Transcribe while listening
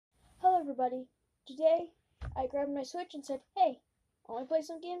everybody. Today, I grabbed my Switch and said, hey, I want to play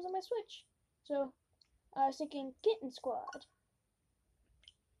some games on my Switch. So, I was thinking Kitten Squad.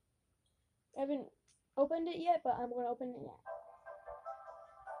 I haven't opened it yet, but I'm going to open it now.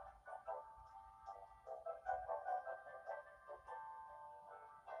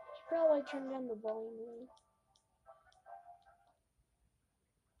 Should probably turn down the volume a little.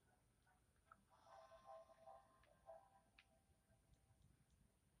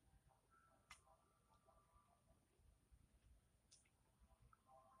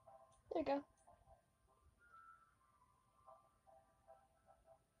 There you go.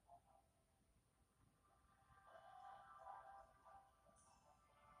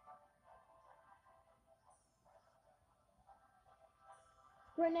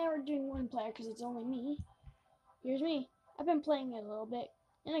 Right now we're doing one player because it's only me. Here's me. I've been playing it a little bit,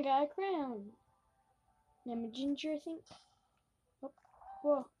 and I got a crown. Name a ginger, I think. Oh,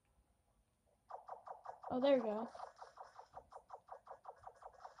 whoa. Oh, there we go.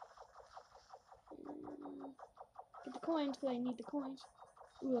 Get the coins because I need the coins.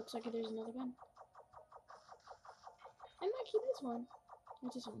 Ooh, looks like there's another gun. I might keep this one.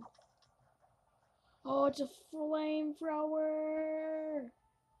 What's this one? Oh, it's a flamethrower!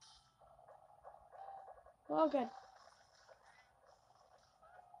 Oh, good.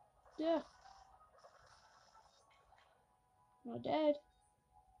 Yeah. Not dead.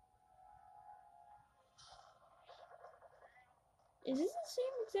 Is this the same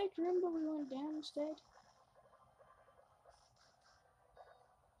exact room but we went down instead?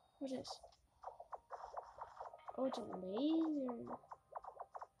 What's this? Oh, it's a laser.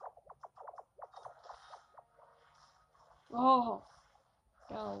 Oh,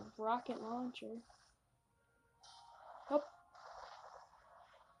 got a rocket launcher. Oh.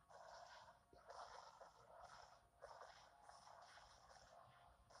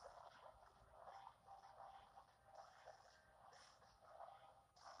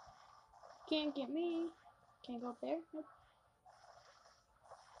 Can't get me. Can't go up there. Nope.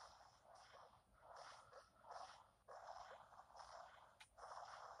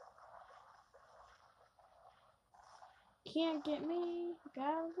 Can't get me. Got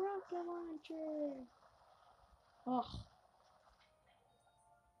a rocket launcher. Oh.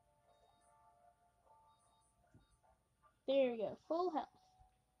 There we go. Full health.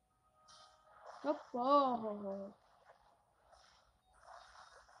 Oh. Whoa.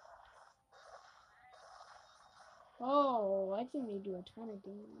 Oh, I think they do a ton of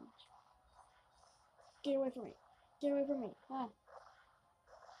damage. Get away from me. Get away from me. Ah.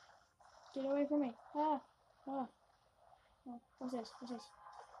 Get away from me. Ah. Ah. Oh, what's this? What's this?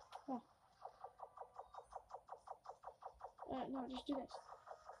 Oh. No, just do this.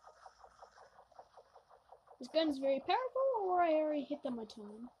 This gun's very powerful, or I already hit them a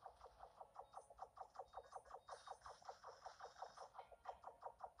ton.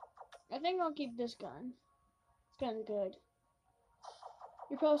 I think I'll keep this gun. It's kind of good.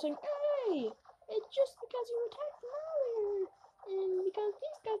 You're probably saying, hey, it's just because you attacked them earlier, and because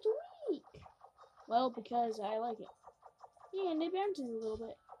these guys are weak. Well, because I like it. Yeah, and it bounces a little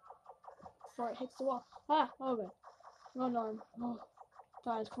bit before it hits the wall. Ah, oh good. One arm. Oh,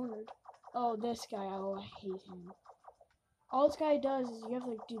 thought I was cornered. Oh, this guy, oh, I hate him. All this guy does is you have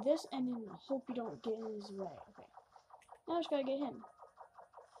to do this and then hope you don't get in his way. Okay. Now I just gotta get him.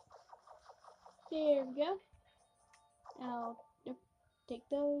 There we go. I'll take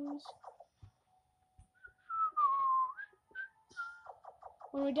those.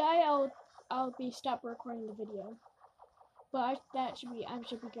 When we die, I'll stop recording the video. But that should be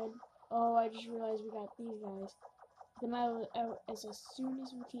be good. Oh, I just realized we got these guys. Get them out as soon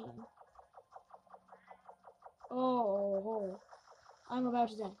as we can. Oh, I'm about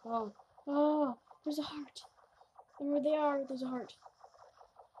to die. Oh, there's a heart. And where they are, there's a heart.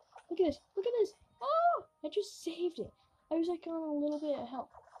 Look at this. Look at this. Oh, I just saved it. I was like on a little bit of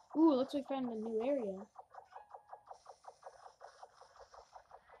health. Ooh, it looks like we found a new area.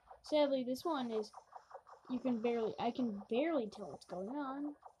 Sadly, this one is, I can barely tell what's going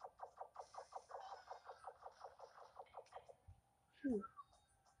on. Whew.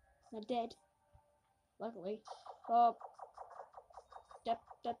 Not dead. Luckily. Oh.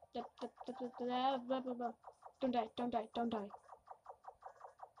 Don't die, don't die, don't die.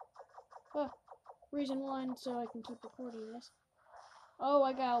 Oh. Reason one, so I can keep recording this. Oh,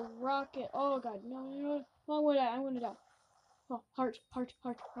 I got a rocket. Oh god, no. Oh, I'm gonna die. Oh, heart. Oh,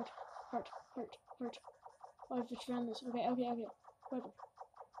 I just found this. Okay. Whatever.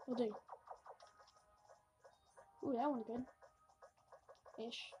 Will do. Ooh, that one's good.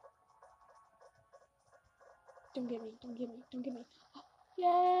 Ish. Don't get me. Oh,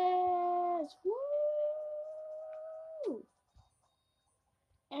 yay! Yes! Woo!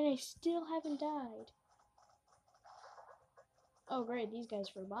 And I still haven't died. Oh great, these guys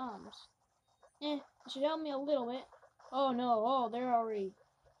for bombs. It should help me a little bit. Oh no, oh, they're already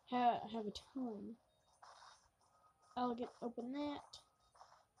have a ton. I'll open that,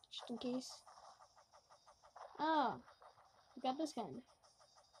 just in case. Ah, we got this gun.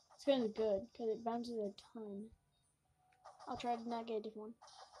 This gun is good, because it bounces a ton. I'll try to not get a different one.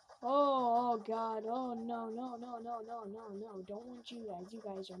 Oh god, oh no, no, no, no, no, no, no. Don't want you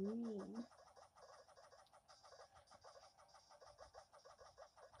guys are mean.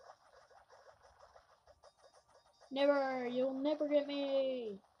 Never, you'll never get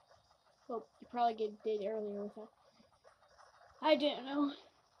me. Well, you probably did earlier with that. I didn't know.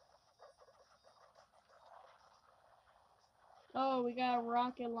 Oh, we got a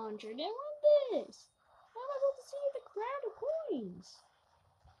rocket launcher. Didn't want this. How am I supposed to see the crowd of coins?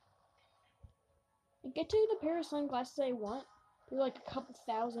 And get to the pair of sunglasses I want. They're like a couple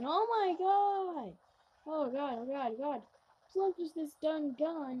thousand. Oh my god! Oh god, oh god, oh god. As long as this done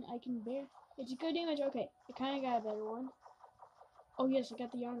gun, I can bear. It's a good image. Okay, I kind of got a better one. Oh yes, I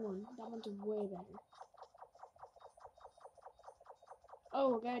got the yarn one. That one's way better.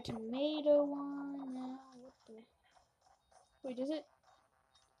 Oh, I got a tomato one now. What the? Wait, does it?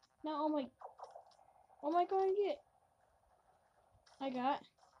 No, oh my. Oh my god, I got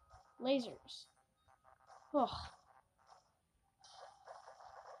lasers. Oh.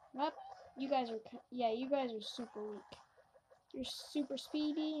 Yep. You guys are, yeah, you guys are super weak. You're super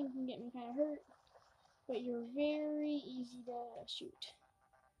speedy and can get me kind of hurt. But you're very easy to shoot.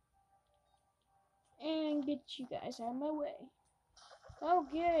 And get you guys out of my way.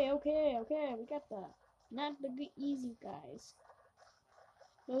 Okay, okay, okay. We got the, not the good, easy guys.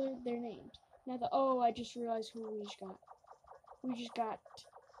 Those are their names. Now the, oh, I just realized who we just got. We just got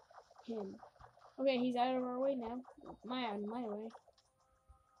him. Okay, he's out of our way now. My way.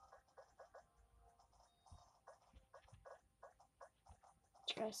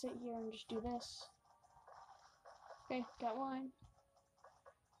 Just gotta sit here and just do this. Okay, got one.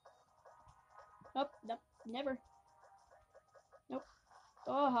 Nope, nope, never. Nope.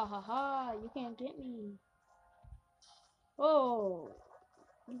 Oh, ha ha ha, you can't get me. Whoa.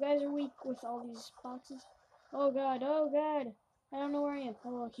 You guys are weak with all these boxes. Oh god, oh god. I don't know where I am.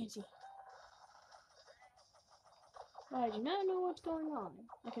 Oh, I can't see. Oh, I do not know what's going on.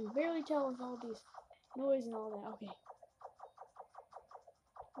 I can barely tell with all these noise and all that. Okay.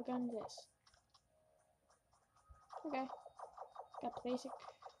 What gun is this? Okay. Got the basic.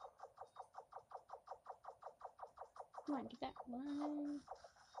 Come on, get that one.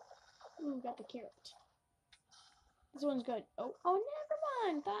 Ooh, got the carrot. This one's good. Oh,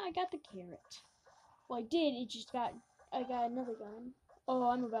 never mind. Thought I got the carrot. Well, I did. It just got. I got another gun. Oh,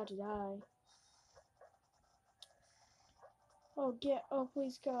 I'm about to die. Oh, oh,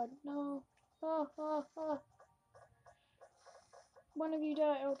 please, God, no. Oh, oh, oh. One of you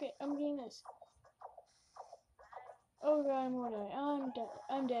die. Okay, I'm getting this. Oh god, I'm gonna die. I'm dead.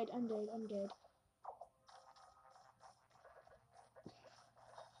 I'm dead. I'm dead. I'm dead.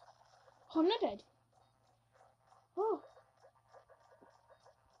 Oh, I'm not dead. Oh.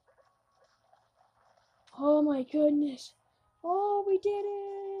 Oh my goodness. Oh, we did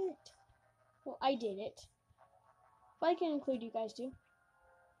it. Well, I did it. But I can include you guys too.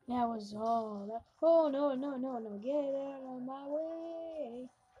 That was all. Oh, no, no, no, no. Get out of my way.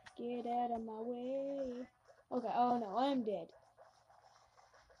 Get out of my way. Okay, oh no, I'm dead.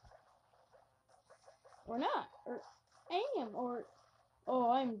 Or not. Or I am. Or,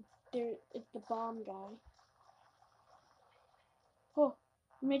 oh, I'm there. It's the bomb guy. Oh,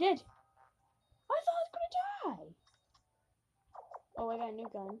 am I dead? I thought I was gonna die. Oh, I got a new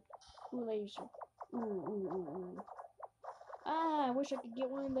gun. Ooh, laser. Ooh, ooh, ooh, ooh. Ah, I wish I could get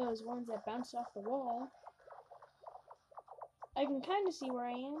one of those ones that bounce off the wall. I can kind of see where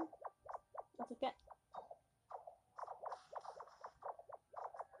I am. I'll take that.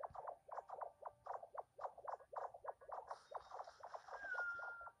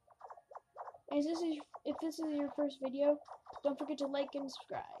 If this is your first video, don't forget to like and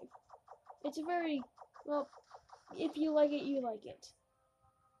subscribe. It's a very, well, if you like it, you like it.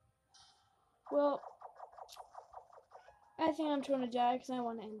 Well, I think I'm trying to die because I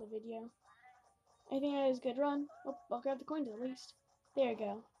want to end the video. I think that is a good run. Oh, I'll grab the coins at least. There you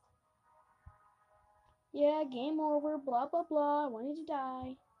go. Yeah, game over, blah, blah, blah. I wanted to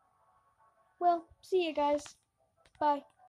die. Well, see you guys. Bye.